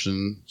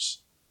misproportions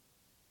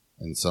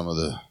in some of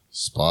the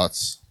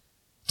spots.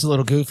 It's a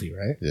little goofy,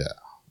 right? Yeah.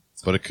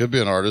 But it could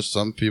be an artist.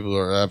 Some people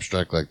are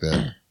abstract like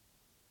that.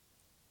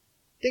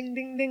 Ding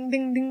ding ding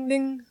ding ding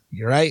ding.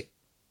 You're right.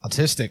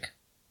 Autistic.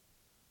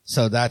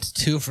 So that's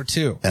 2 for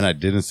 2. And I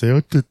didn't say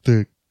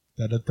autistic.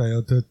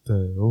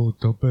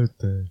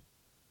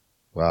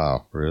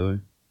 Wow, really?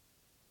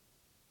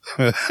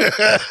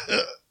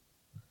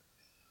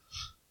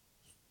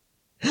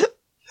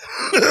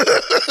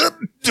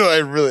 Do I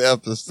really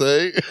have to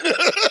say?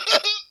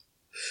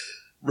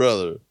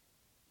 Brother.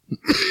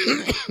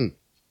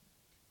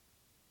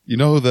 You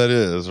know who that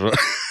is,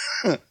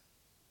 right?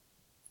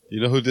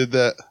 You know who did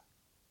that?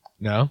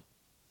 No?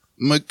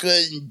 My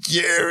cousin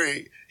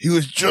Jerry. He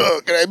was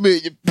drunk and I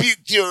made a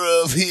picture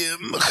of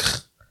him.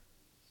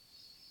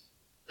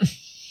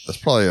 That's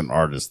probably an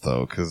artist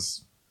though,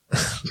 because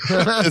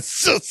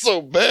it's just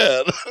so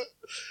bad.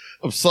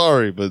 I'm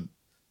sorry, but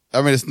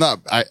I mean, it's not.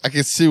 I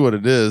can see what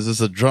it is.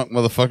 It's a drunk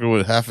motherfucker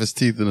with half his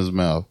teeth in his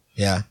mouth,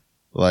 Yeah.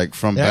 like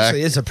from It back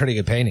actually is a pretty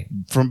good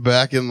painting.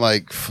 in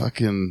like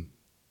fucking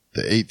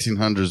the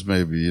 1800s,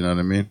 maybe. You know what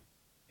I mean?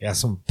 Yeah,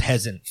 some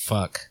peasant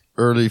fuck.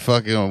 Early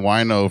fucking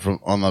wino from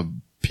on the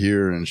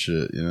pier and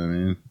shit. You know what I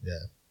mean? Yeah.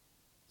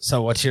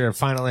 So what's your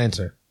final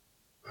answer?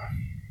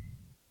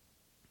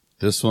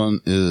 This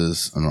one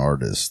is an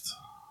artist.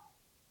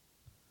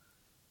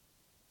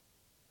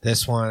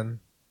 This one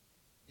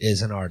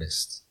is an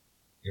artist.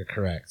 You're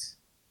correct.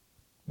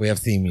 We have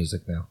theme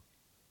music now.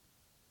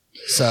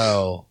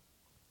 So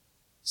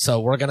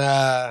we're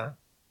gonna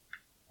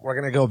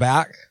go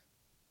back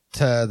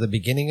to the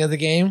beginning of the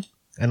game,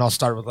 and I'll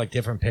start with like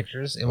different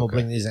pictures, and we'll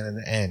bring these in at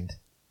the end.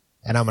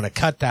 And I'm gonna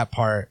cut that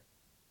part,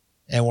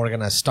 and we're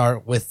gonna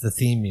start with the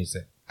theme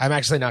music I'm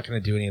actually not going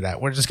to do any of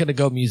that. We're just going to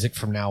go music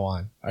from now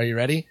on. Are you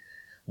ready?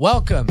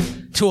 Welcome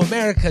to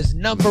America's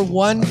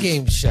 #1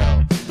 game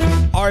show.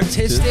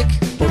 Artistic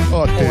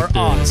or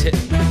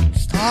autistic.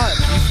 Stop.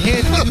 You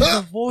can't do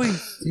the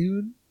voice,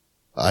 dude.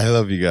 I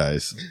love you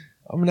guys.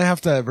 I'm going to have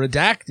to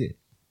redact it.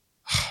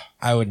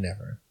 I would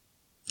never.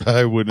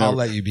 I would never. I'll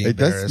let you be Hey,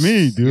 embarrassed. that's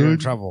me, dude. You're in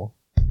trouble.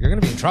 You're going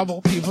to be in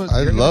trouble. People,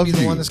 I you're love going to be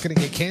the you. one that's going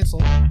to get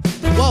canceled.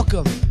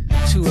 Welcome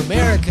to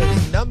America's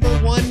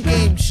 #1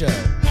 game show.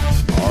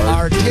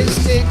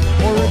 Artistic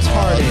or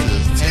retarded.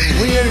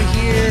 And we're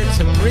here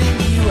to bring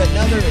you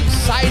another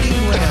exciting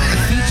round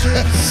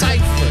featuring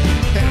Cypher,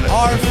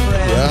 our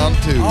friend, Round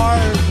 2. our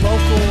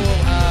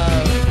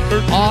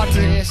local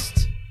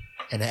artist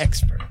and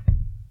expert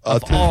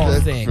of all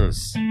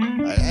things. I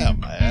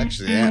am. I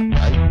actually am.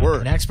 I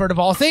work. An expert of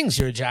all things.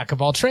 You're a jack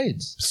of all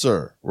trades.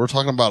 Sir, we're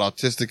talking about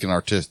autistic and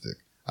artistic.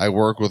 I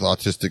work with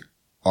autistic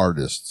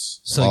artists.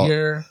 So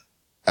you're...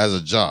 As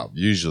a job,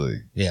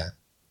 usually. Yeah.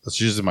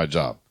 That's usually my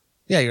job.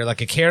 Yeah, you're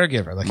like a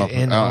caregiver. Like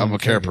I'm a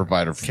care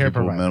provider for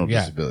people with mental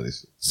yeah.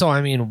 disabilities. So,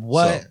 I mean,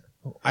 what...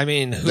 I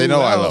mean, who They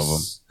know else, I love them.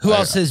 Who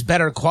else is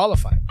better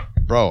qualified?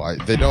 Bro,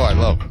 they know I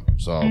love them.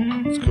 So,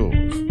 it's cool.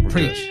 We're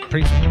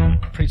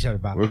Preach out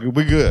about it.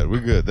 We're good. We're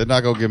good. They're not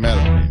going to get mad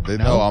at me. They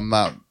No? know I'm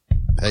not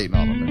hating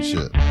on them and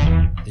shit.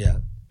 Yeah.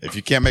 If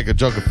you can't make a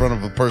joke in front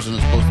of a person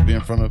that's supposed to be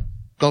in front of,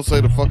 don't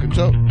say the fucking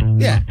joke.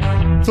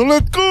 Yeah. So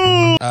let's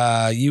go.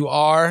 You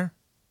are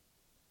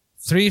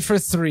 3 for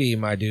 3,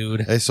 my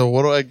dude. Hey, so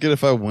what do I get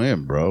if I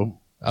win, bro?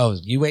 Oh,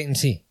 you wait and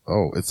see.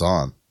 Oh, it's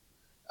on.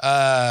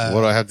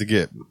 What do I have to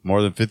get?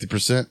 More than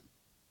 50%?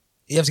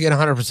 You have to get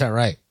 100%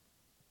 right.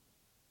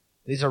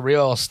 These are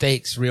real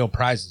stakes, real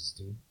prizes,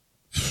 dude.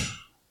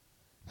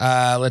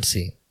 Let's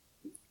see.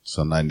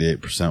 So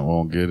 98%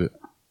 won't get it?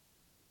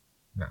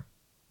 No.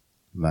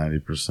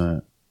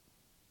 90%.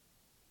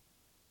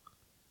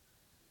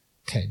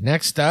 Okay,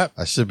 next up.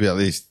 I should be at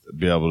least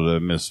be able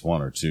to miss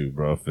one or two,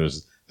 bro. If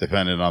there's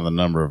depending on the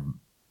number of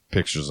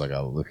pictures I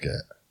gotta look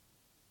at.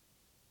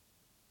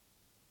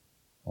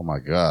 Oh my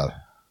god.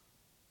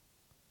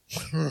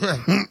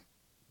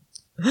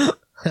 I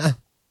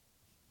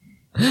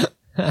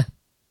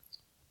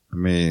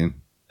mean,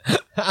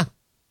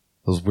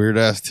 those weird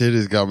ass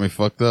titties got me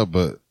fucked up,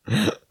 but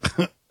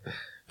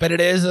But it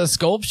is a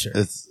sculpture.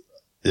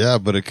 yeah,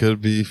 but it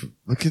could be.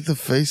 Look at the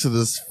face of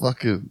this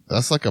fucking.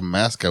 That's like a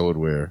mask I would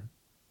wear.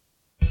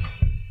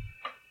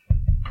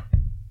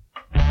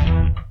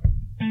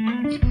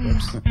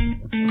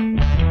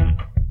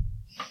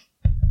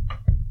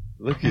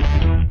 Look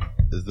at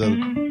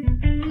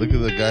look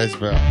at the guy's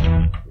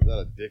mouth. Is that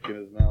a dick in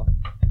his mouth?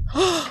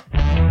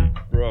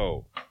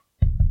 Bro.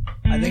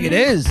 I think it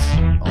is.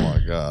 Oh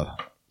my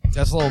god.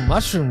 That's a little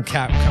mushroom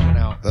cap coming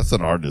out. That's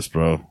an artist,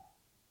 bro.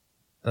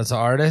 That's an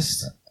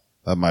artist.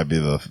 That might be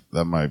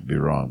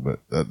wrong, but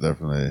that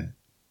definitely.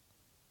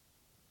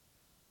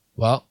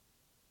 Well.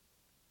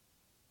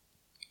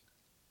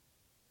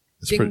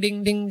 It's Ding, pretty,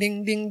 ding, ding,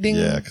 ding, ding, ding.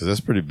 yeah, because that's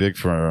pretty big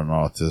for an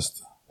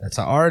autist. That's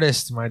an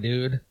artist, my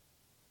dude.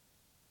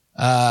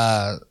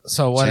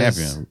 So what is?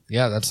 Champion.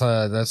 Yeah, that's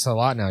a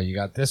lot now. You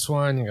got this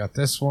one. You got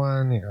this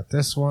one. You got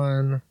this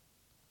one.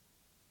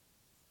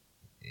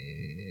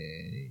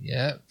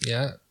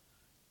 Yeah.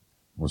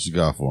 What you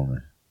got for me?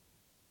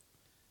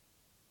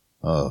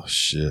 Oh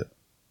shit!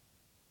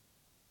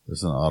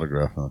 There's an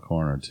autograph in the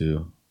corner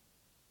too.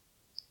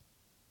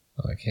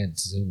 Oh, I can't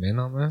zoom in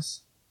on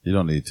this. You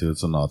don't need to.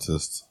 It's an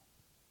autist.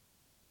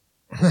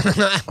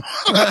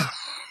 I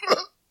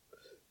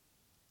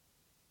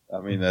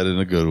mean that in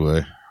a good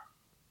way.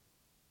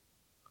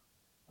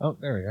 Oh,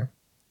 there we go.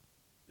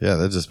 Yeah,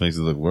 that just makes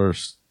it look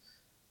worse.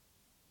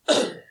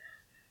 I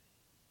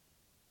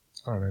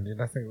don't know,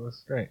 dude. I think it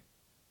looks great.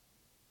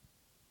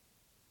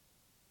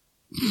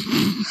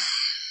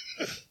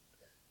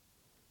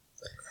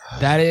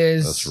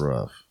 That's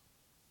rough.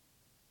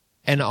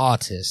 An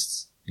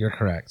autist. You're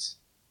correct.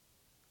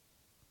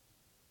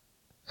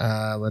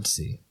 Let's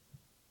see.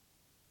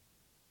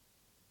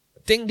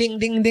 Ding, ding,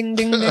 ding, ding,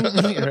 ding, ding.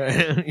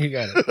 You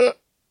got it.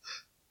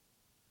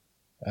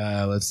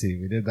 Let's see.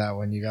 We did that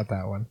one. You got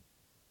that one.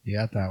 You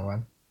got that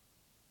one.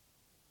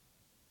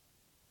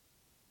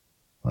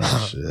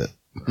 Oh shit.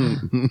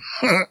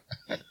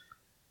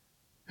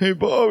 Hey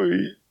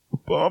Bobby,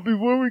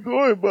 where we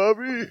going,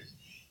 Bobby?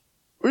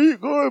 Where you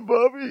going,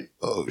 Bobby?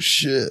 Oh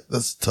shit,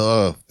 that's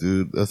tough,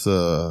 dude. That's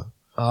Oh,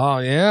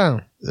 yeah.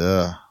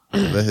 yeah,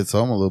 that hits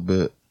home a little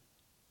bit.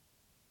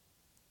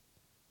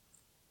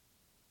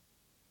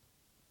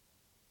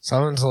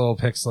 Someone's a little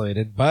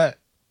pixelated, but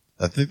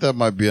I think that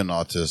might be an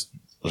autist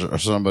or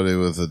somebody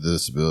with a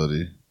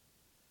disability.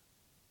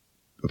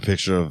 A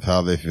picture of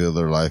how they feel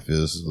their life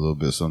is a little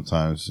bit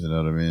sometimes, you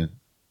know what I mean?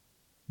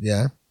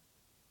 yeah.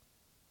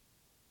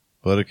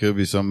 But it could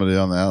be somebody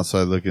on the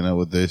outside looking at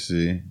what they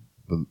see.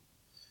 But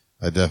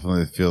I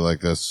definitely feel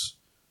like that's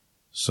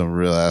some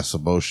real ass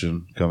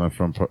emotion coming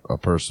from a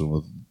person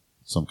with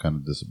some kind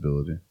of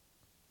disability.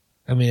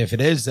 I mean, if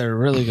it is, they're a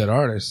really good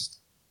artist.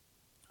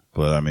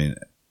 But I mean,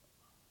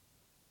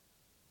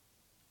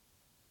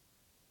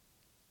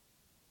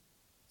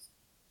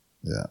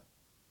 Yeah.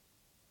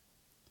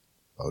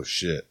 Oh,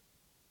 shit.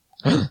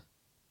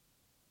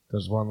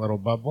 There's one little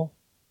bubble.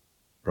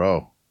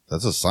 Bro,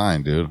 that's a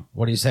sign, dude.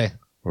 What do you say?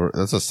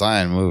 That's a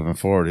sign moving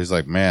forward. He's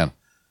like, man,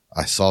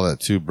 I saw that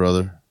too,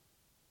 brother.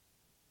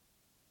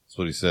 That's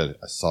what he said.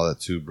 I saw that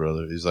too,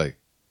 brother. He's like,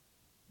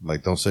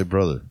 don't say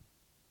brother.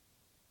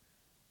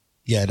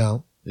 Yeah,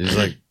 don't. He's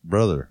like,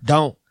 brother.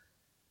 Don't.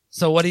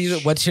 So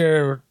what's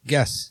your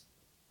guess?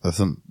 That's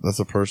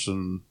a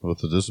person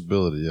with a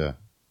disability, yeah.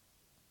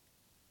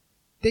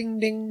 Ding,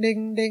 ding,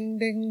 ding, ding,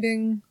 ding,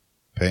 ding.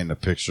 Painting a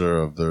picture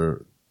of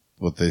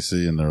what they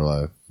see in their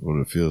life, what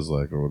it feels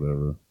like or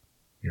whatever.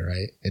 You're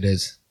right. It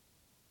is.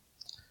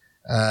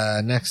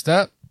 Next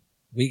up,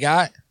 we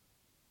got.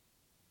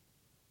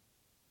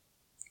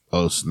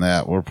 Oh,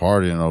 snap. We're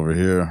partying over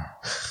here.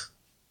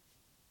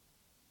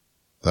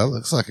 That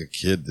looks like a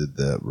kid did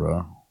that,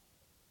 bro.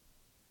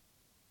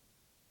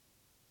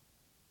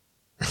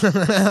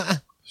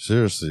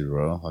 Seriously,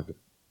 bro.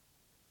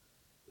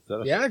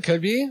 Yeah, it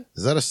could be.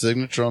 Is that a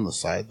signature on the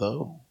side,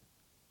 though?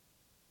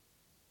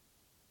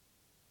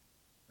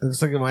 It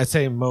looks like it might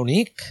say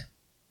Monique.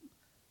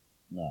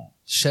 No.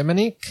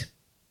 Shemonique.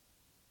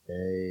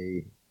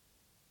 Hey.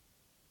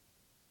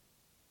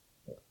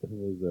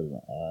 Who is that,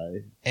 an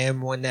I?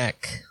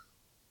 Amwinek.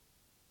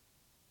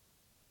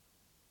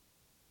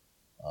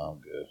 I'm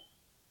good.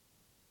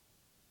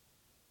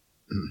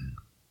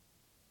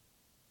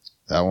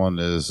 That one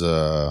is,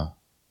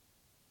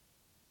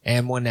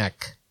 Amwinek.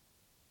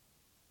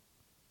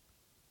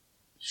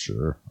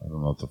 Sure. I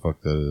don't know what the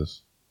fuck that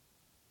is.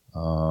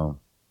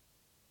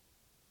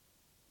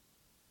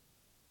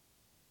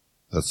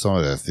 That's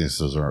somebody that thinks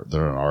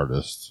they're an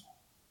artist.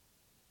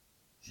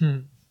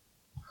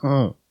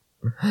 Huh.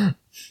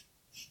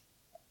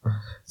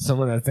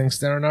 Someone that thinks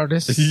they're an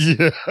artist?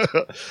 Yeah.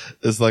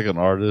 It's like an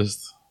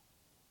artist.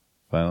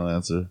 Final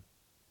answer.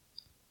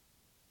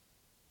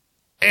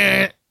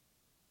 It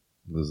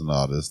was an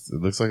artist.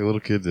 It looks like a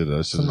little kid did it.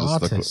 I should It's an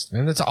have just autist. stuck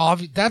And it's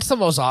obvious. That's the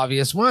most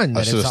obvious one.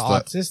 That it's an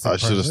autistic I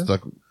should have person.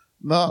 stuck.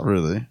 Not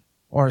really.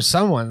 Or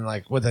someone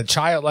like with a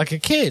child, like a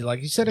kid,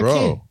 like you said, a Bro.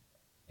 kid.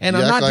 And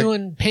You I'm act not like-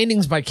 doing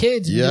paintings by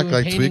kids. I'm You act doing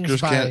like paintings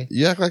tweakers can't.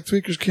 You act like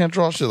tweakers can't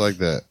draw shit like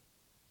that.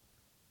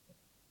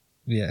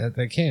 Yeah,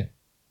 they can.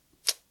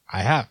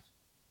 I have.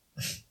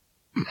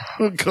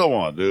 Come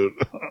on, dude.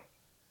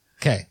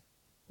 Okay.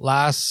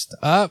 Last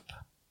up.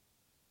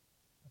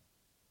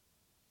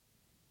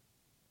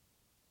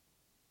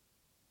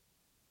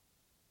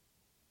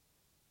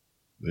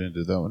 We didn't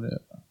do that one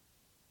yet.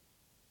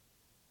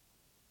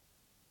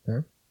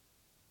 Huh?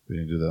 We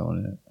didn't do that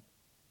one yet.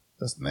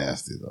 That's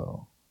nasty,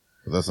 though.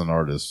 But that's an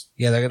artist.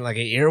 Yeah, they're getting like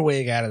an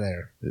earwig out of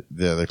there.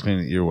 Yeah, they're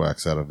cleaning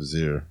earwax out of his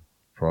ear.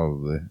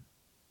 Probably.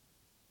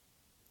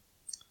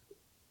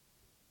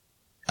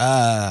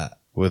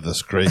 With a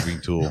scraping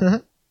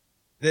tool.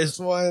 This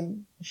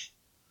one.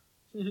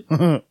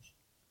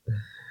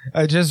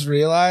 I just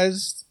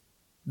realized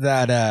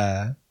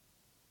that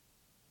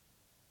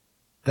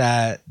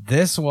that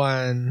this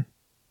one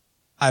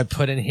I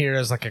put in here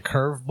as like a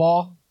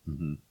curveball.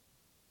 Mhm.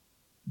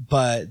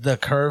 But the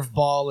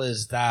curveball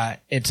is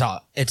that it's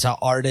a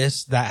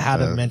artist that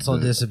had a mental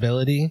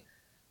disability,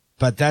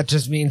 but that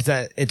just means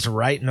that it's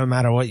right no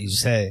matter what you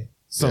say.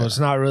 So Yeah. it's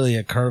not really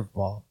a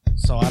curveball.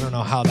 So I don't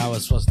know how that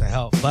was supposed to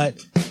help. But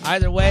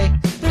either way,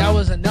 that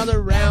was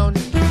another round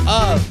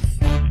of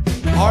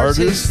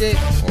artistic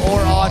or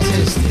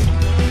autistic,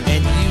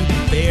 and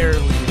you barely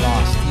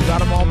lost. You got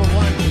them all but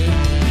one, dude.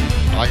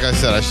 Like I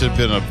said, I should have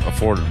been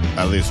afforded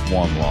at least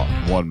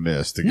one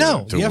miss to get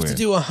No, to you have win. to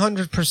do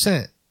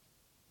 100%.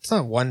 It's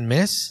not one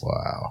miss.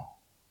 Wow.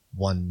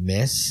 One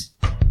miss.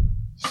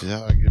 See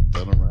how I get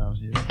done around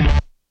here?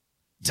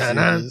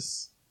 Ta-da. See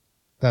this?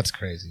 That's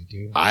crazy,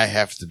 dude. I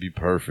have to be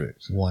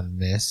perfect. One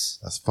miss.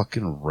 That's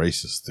fucking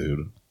racist,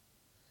 dude.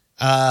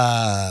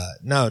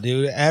 No,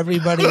 dude.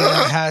 Everybody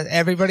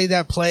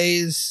that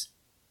plays,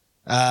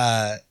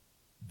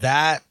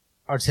 that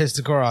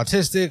artistic or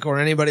autistic, or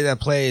anybody that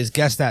plays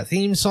Guess That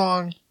Theme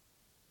Song,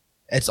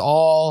 it's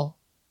all,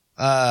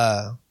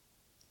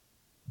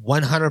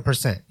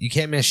 100%. You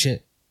can't miss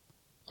shit.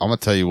 I'm gonna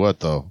tell you what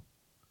though.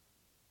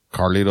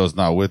 Carlito's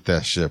not with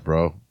that shit,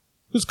 bro.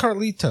 Who's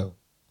Carlito?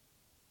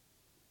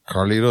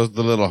 Carlito's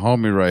the little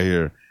homie right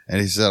here. And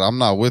he said, I'm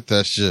not with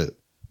that shit.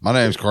 My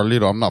name's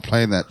Carlito. I'm not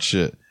playing that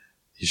shit.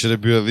 He should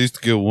have been at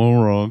least get one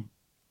wrong.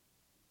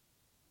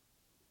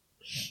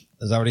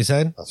 Is that what he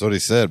said? That's what he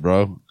said,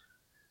 bro.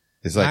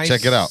 He's like, Nice.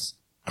 check it out.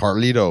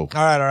 Carlito.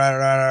 All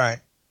right.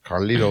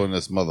 Carlito in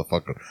this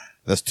motherfucker.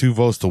 That's 2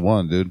 votes to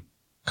 1, dude.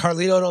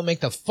 Carlito don't make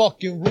the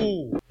fucking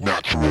rule.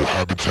 Natural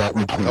habitat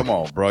report. Come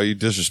on, bro. You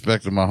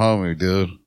disrespected my homie, dude.